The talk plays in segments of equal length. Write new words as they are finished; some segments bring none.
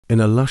In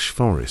a lush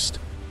forest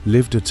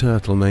lived a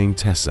turtle named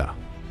Tessa.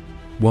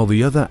 While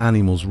the other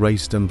animals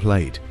raced and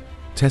played,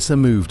 Tessa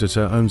moved at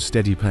her own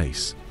steady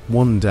pace.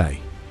 One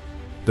day,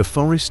 the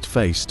forest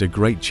faced a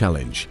great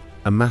challenge.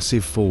 A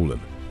massive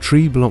fallen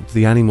tree blocked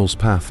the animals'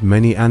 path.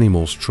 Many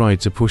animals tried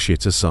to push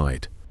it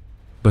aside,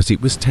 but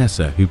it was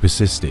Tessa who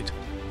persisted.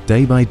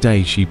 Day by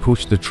day she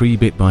pushed the tree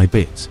bit by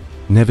bit,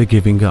 never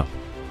giving up.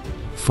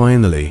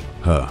 Finally,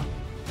 her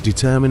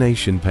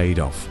determination paid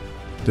off.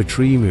 The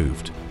tree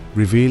moved,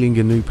 revealing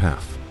a new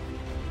path.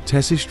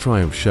 Tessa's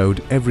triumph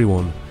showed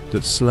everyone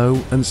that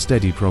slow and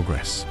steady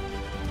progress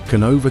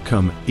can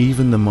overcome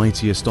even the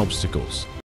mightiest obstacles.